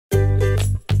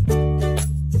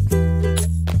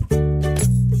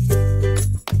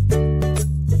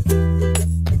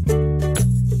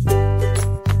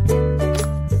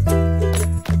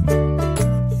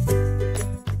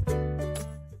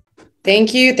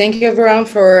Thank you everyone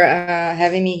for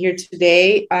having me here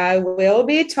today. I will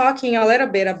be talking a little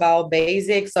bit about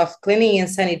basics of cleaning and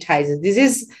sanitizing. This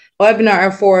is a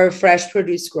webinar for fresh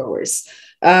produce growers.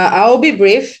 I'll be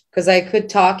brief because I could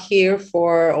talk here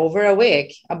for over a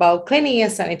week about cleaning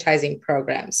and sanitizing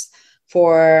programs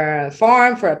for a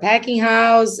farm, for a packing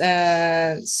house.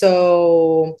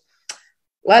 So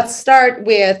let's start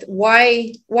with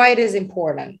why it is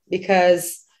important,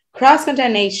 because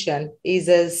cross-contamination is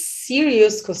a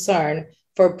serious concern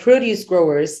for produce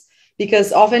growers,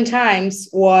 because oftentimes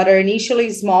water, initially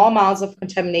small amounts of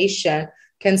contamination,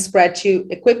 can spread to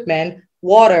equipment,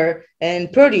 water,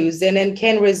 and produce, and then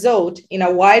can result in a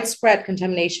widespread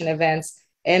contamination events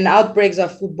and outbreaks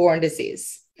of foodborne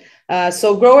disease.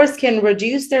 So growers can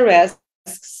reduce their risks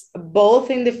both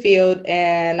in the field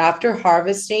and after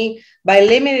harvesting by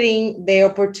limiting the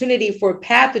opportunity for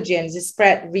pathogens to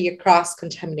spread via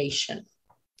cross-contamination.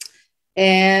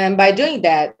 And by doing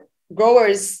that,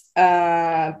 growers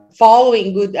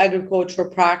following good agricultural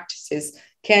practices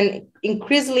can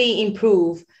increasingly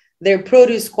improve their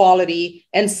produce quality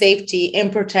and safety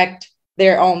and protect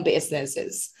their own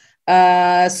businesses.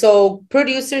 So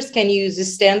producers can use the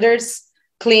standards,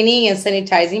 cleaning and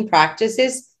sanitizing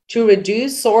practices to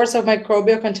reduce source of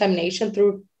microbial contamination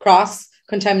through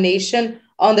cross-contamination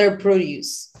on their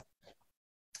produce.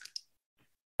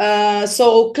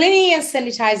 So cleaning and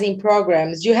sanitizing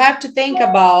programs, you have to think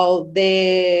about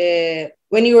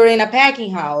when you're in a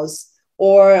packing house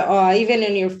or even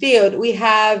in your field, we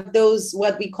have those,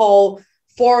 what we call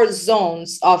 4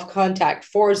 zones of contact,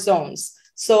 4 zones.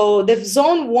 So the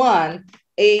zone 1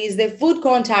 is the food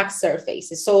contact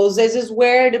surfaces. So this is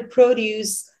where the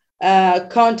produce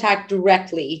contact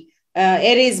directly.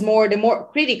 It is the more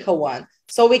critical one.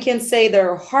 So we can say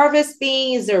there are harvest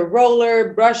bins, there are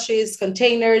roller, brushes,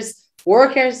 containers,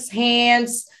 workers'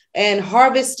 hands, and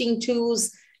harvesting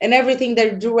tools, and everything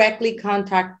that directly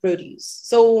contact produce.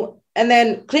 So, and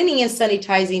then cleaning and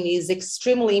sanitizing is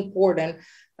extremely important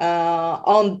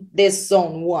on this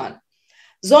zone 1.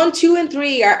 Zone 2 and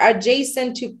 3 are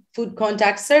adjacent to food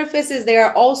contact surfaces. They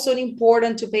are also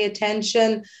important to pay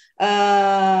attention.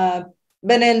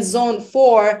 But in zone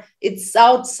 4, it's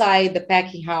outside the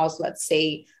packing house, let's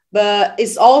say. But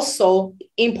it's also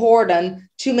important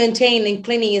to maintain a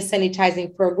cleaning and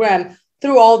sanitizing program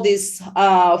through all these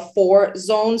 4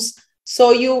 zones.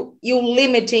 So you're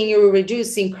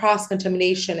reducing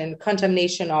cross-contamination and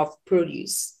contamination of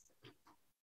produce.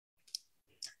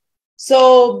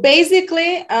 So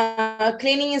basically,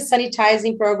 cleaning and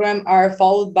sanitizing program are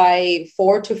followed by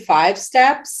 4 to 5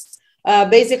 steps.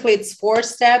 Basically, it's 4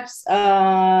 steps.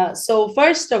 So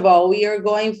first of all, we are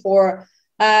going for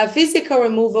physical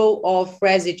removal of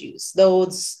residues.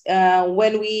 Those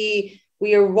when we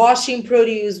are washing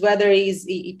produce, whether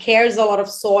it carries a lot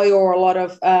of soil or a lot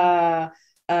of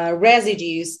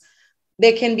residues,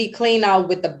 they can be cleaned out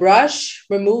with a brush,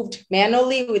 removed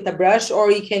manually with a brush,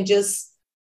 or you can just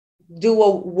do a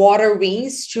water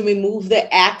rinse to remove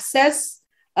the excess.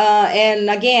 And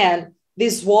again,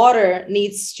 this water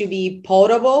needs to be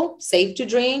potable, safe to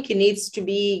drink. It needs to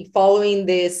be following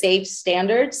the safe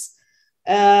standards.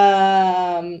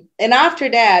 And after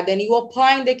that, then you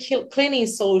apply the cleaning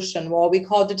solution, what we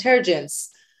call detergents.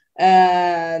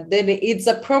 Then it's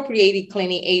appropriated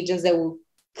cleaning agents that will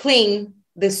clean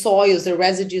the soils, the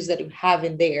residues that you have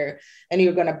in there. And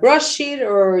you're going to brush it,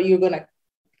 or you're going to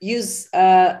use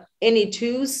any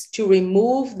tools to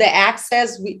remove the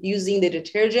excess using the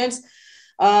detergents.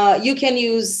 You can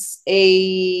use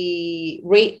a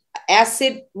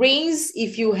acid rinse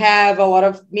if you have a lot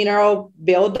of mineral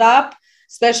buildup,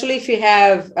 especially if you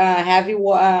have heavy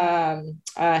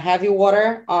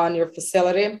water on your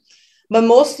facility. But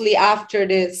mostly after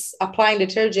this applying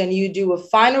detergent, you do a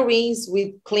final rinse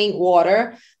with clean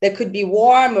water that could be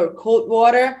warm or cold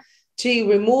water to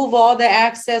remove all the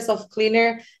excess of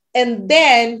cleaner. And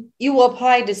then you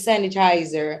apply the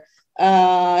sanitizer.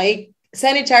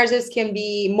 Sanitizers can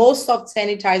be, most of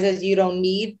sanitizers, you don't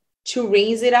need to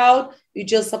rinse it out. You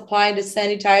just apply the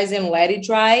sanitizer and let it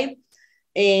dry.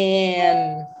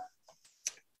 And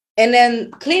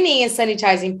then cleaning and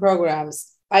sanitizing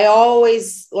programs, I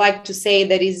always like to say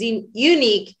that is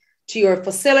unique to your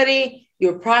facility,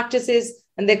 your practices,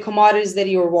 and the commodities that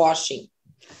you're washing.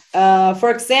 For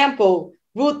example,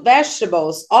 root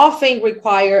vegetables often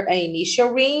require an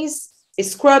initial rinse,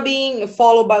 scrubbing,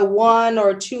 followed by 1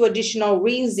 or 2 additional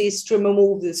rinses to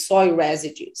remove the soil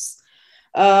residues.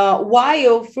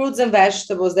 While fruits and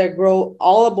vegetables that grow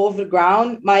all above the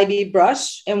ground might be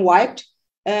brushed and wiped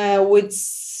with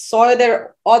soil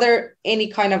or any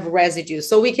kind of residue.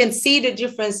 So we can see the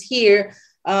difference here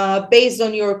based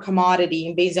on your commodity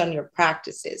and based on your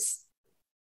practices.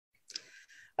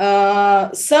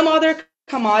 Some other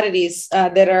commodities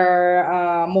that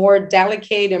are more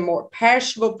delicate and more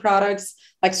perishable products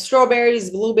like strawberries,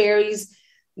 blueberries,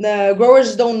 the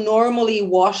growers don't normally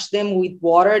wash them with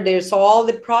water. There's all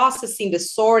the processing, the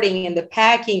sorting, and the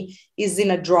packing is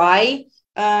in a dry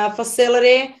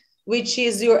facility, which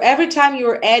is every time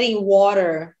you're adding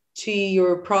water to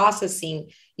your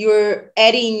processing, you're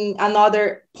adding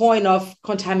another point of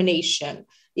contamination.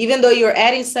 Even though you're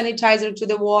adding sanitizer to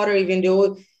the water, even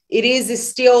though it is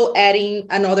still adding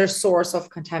another source of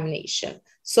contamination.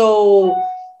 So,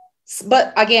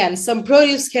 but again, some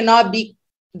produce cannot be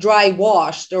dry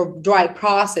washed or dry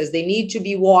processed. They need to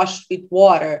be washed with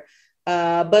water.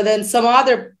 But then some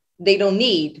other, they don't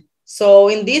need. So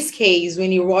in this case,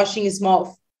 when you're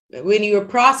when you're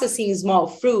processing small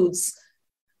fruits,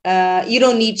 you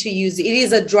don't need to use it. It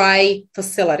is a dry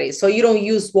facility, so you don't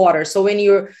use water. So when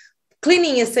you're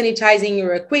cleaning and sanitizing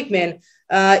your equipment,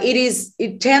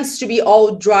 it tends to be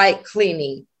all dry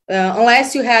cleaning,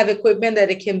 unless you have equipment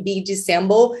that it can be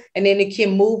disassembled and then it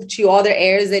can move to other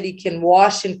areas that you can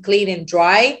wash and clean and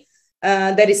dry.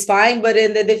 That is fine. But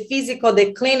in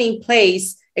the cleaning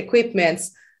place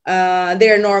equipments,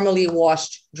 they're normally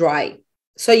washed dry.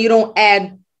 So you don't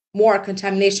add more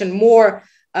contamination, more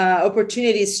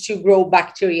opportunities to grow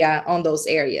bacteria on those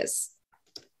areas.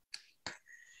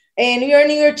 And when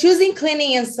you're choosing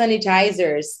cleaning and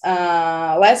sanitizers,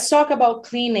 let's talk about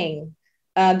cleaning.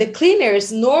 The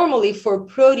cleaners normally for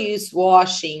produce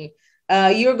washing,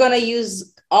 you're going to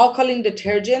use alkaline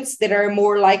detergents that are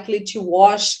more likely to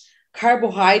wash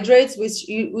carbohydrates,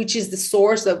 which is the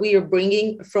source that we are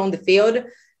bringing from the field,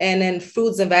 and then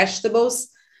fruits and vegetables.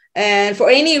 And for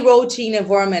any routine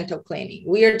environmental cleaning,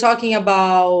 we are talking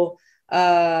about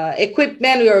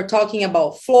equipment, we are talking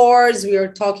about floors, we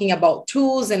are talking about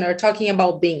tools, and we're talking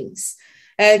about bins.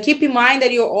 Keep in mind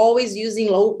that you're always using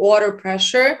low water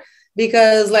pressure,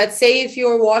 because let's say if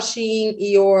you're washing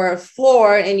your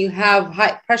floor and you have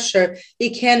high pressure, it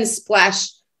can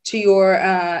splash to your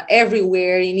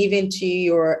everywhere and even to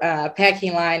your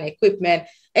packing line equipment.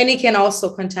 And it can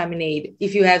also contaminate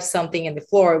if you have something in the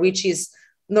floor, which is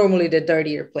normally the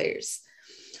dirtier players.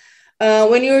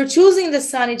 When you're choosing the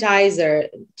sanitizer,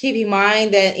 keep in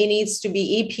mind that it needs to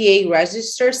be EPA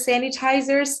registered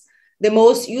sanitizers. The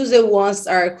most used ones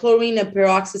are chlorine and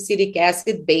peroxyacetic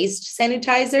acid based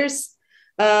sanitizers,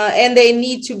 and they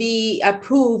need to be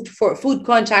approved for food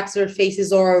contact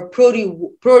surfaces or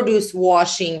produce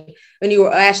washing when you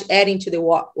are adding to the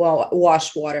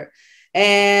wash water.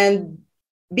 And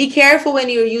be careful when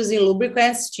you're using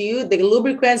lubricants too. The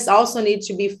lubricants also need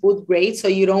to be food grade, so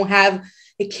you don't have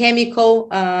a chemical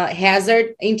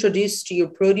hazard introduced to your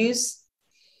produce.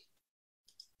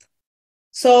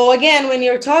 So again, when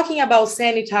you're talking about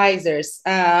sanitizers,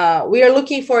 we are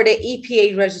looking for the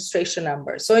EPA registration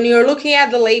number. So when you're looking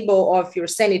at the label of your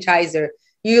sanitizer,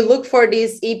 you look for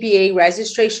this EPA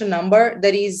registration number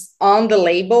that is on the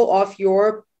label of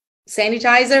your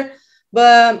sanitizer.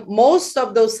 But most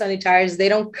of those sanitizers, they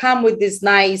don't come with this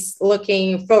nice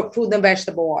looking food and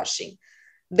vegetable washing.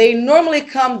 They normally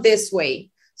come this way.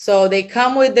 So they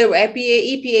come with the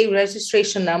EPA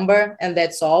registration number, and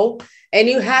that's all. And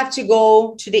you have to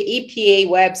go to the EPA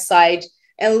website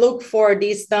and look for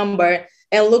this number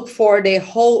and look for the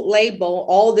whole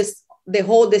label, the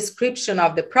whole description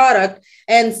of the product,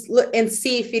 and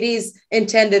see if it is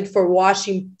intended for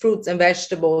washing fruits and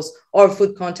vegetables or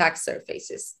food contact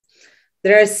surfaces.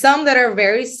 There are some that are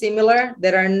very similar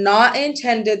that are not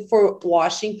intended for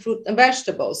washing fruit and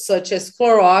vegetables, such as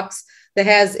Clorox that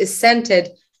has a scented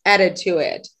added to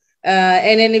it.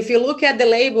 And then if you look at the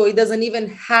label, it doesn't even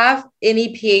have an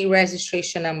EPA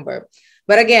registration number.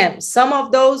 But again, some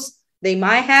of those, they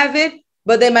might have it,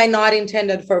 but they might not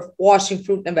intended for washing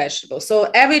fruit and vegetables.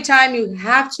 So every time you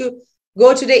have to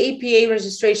go to the EPA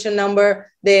registration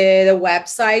number, the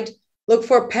website, look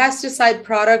for pesticide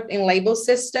product and label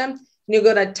system. You're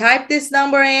going to type this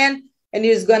number in, and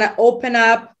you're going to open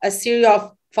up a series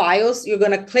of files. You're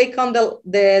going to click on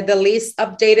the least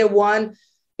updated one.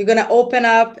 You're going to open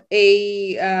up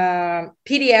a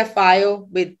PDF file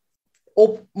with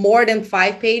more than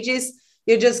 5 pages.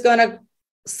 You're just going to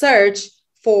search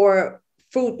for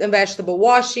fruit and vegetable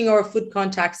washing or food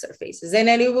contact surfaces. And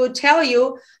then it will tell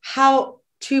you how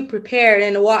to prepare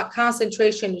and what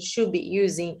concentration you should be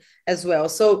using as well.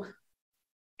 So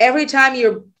every time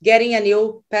you're getting a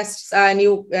new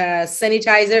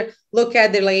sanitizer, look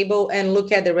at the label and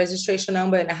look at the registration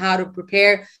number and how to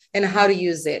prepare and how to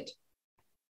use it.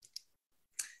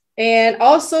 And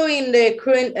also in the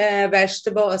current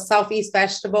Southeast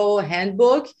Vegetable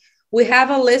Handbook, we have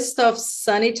a list of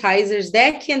sanitizers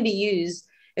that can be used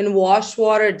in wash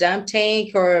water, dump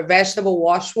tank, or vegetable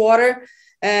wash water.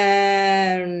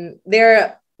 And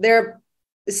they're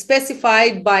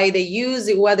specified by the use,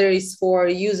 whether it's for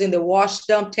using the wash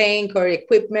dump tank or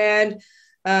equipment,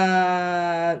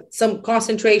 some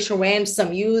concentration range,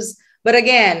 some use. But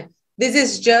again, this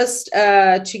is just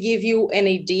to give you an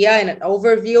idea and an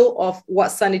overview of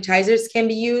what sanitizers can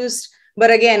be used.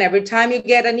 But again, every time you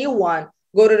get a new one,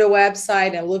 go to the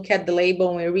website and look at the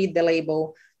label and read the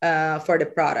label for the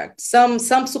product. Some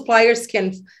suppliers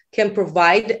can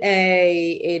provide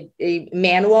a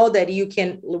manual that you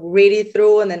can read it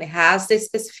through, and then it has the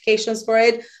specifications for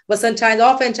it. But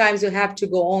oftentimes you have to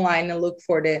go online and look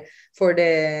for the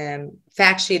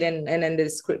fact sheet and then the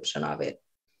description of it.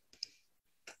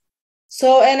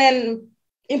 So, and then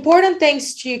important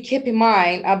things to keep in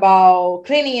mind about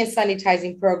cleaning and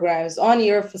sanitizing programs on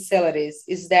your facilities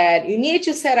is that you need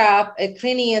to set up a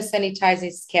cleaning and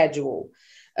sanitizing schedule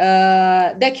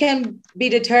that can be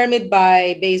determined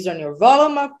based on your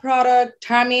volume of product,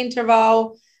 time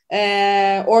interval,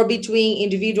 or between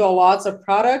individual lots of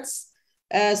products.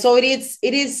 So it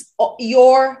is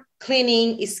your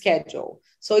cleaning schedule.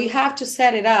 So you have to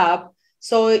set it up.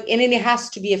 And it has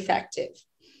to be effective.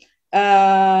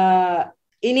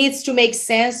 It needs to make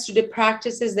sense to the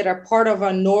practices that are part of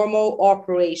a normal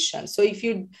operation. So if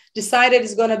you decided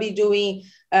it's going to be doing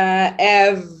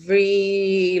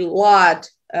every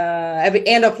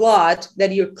end of lot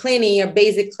that you're cleaning, your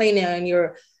basic cleaning on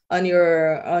your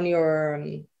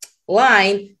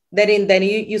line, then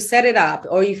you set it up.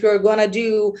 Or if you're going to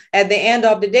do at the end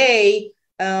of the day,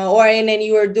 and then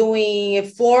you are doing a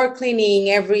floor cleaning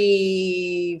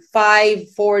every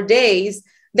 4 days,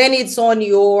 then it's on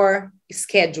your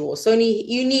schedule. So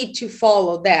you need to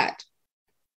follow that.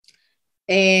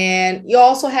 And you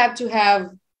also have to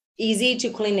have easy to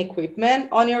clean equipment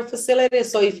on your facility.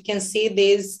 So if you can see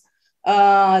this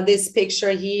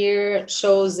picture here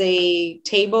shows a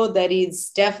table that is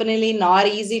definitely not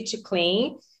easy to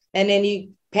clean. And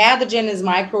then pathogens,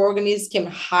 microorganisms can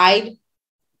hide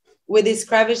with these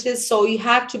crevices. So you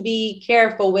have to be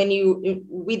careful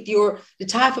with the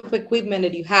type of equipment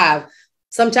that you have.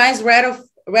 Sometimes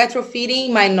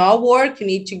retrofitting might not work. You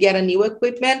need to get a new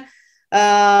equipment.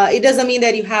 It doesn't mean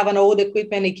that you have an old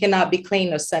equipment, it cannot be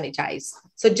cleaned or sanitized.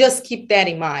 So just keep that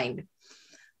in mind.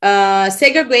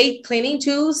 Segregate cleaning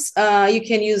tools. You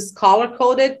can use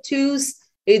color-coded tools.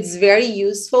 It's very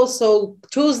useful. So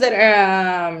tools that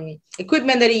are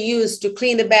equipment that you use to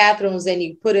clean the bathrooms and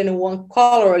you put in one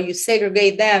color or you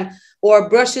segregate them, or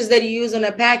brushes that you use on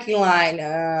a packing line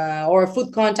or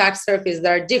food contact surface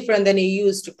that are different than you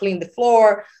use to clean the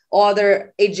floor or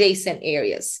other adjacent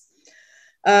areas.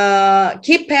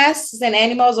 Keep pests and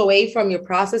animals away from your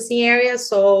processing area.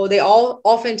 So they all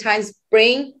oftentimes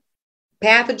bring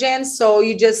pathogens. So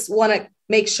you just want to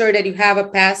make sure that you have a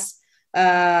pest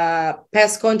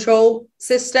control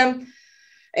system.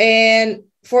 And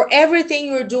for everything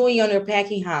you're doing on your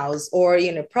packing house or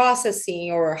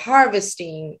processing or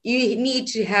harvesting, you need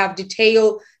to have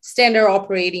detailed standard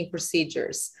operating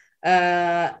procedures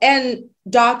and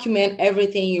document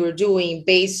everything you're doing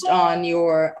based on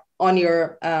your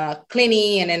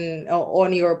cleaning and then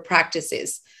on your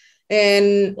practices.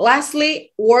 And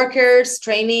lastly, workers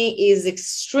training is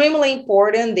extremely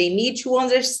important. They need to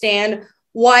understand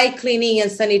why cleaning and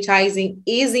sanitizing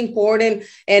is important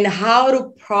and how to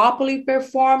properly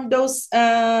perform those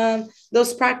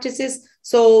practices.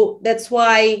 So that's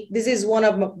why this is one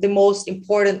of the most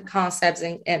important concepts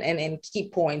and key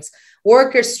points.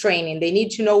 Workers training, they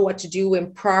need to know what to do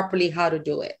and properly how to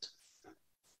do it.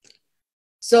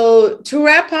 So to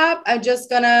wrap up, I'm just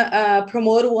gonna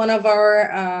promote one of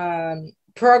our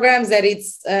programs that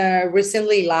it's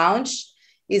recently launched.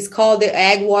 It's called the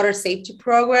Ag Water Safety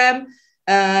Program.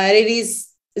 It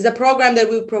is a program that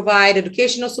will provide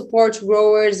educational support to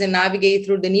growers and navigate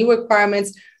through the new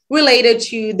requirements related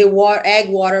to the ag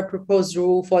water proposed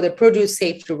rule for the produce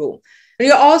safety rule. And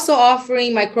you're also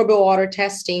offering microbial water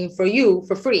testing for you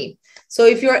for free. So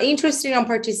if you're interested in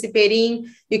participating,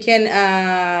 you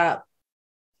can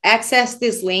access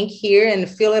this link here and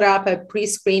fill it up a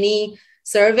pre-screening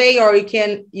survey, or you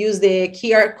can use the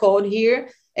QR code here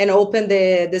and open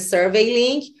the survey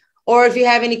link. Or if you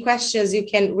have any questions, you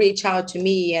can reach out to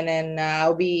me, and then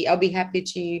I'll be happy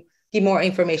to give more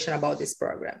information about this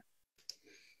program.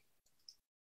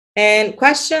 And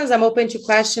questions, I'm open to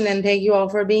questions, and thank you all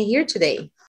for being here today.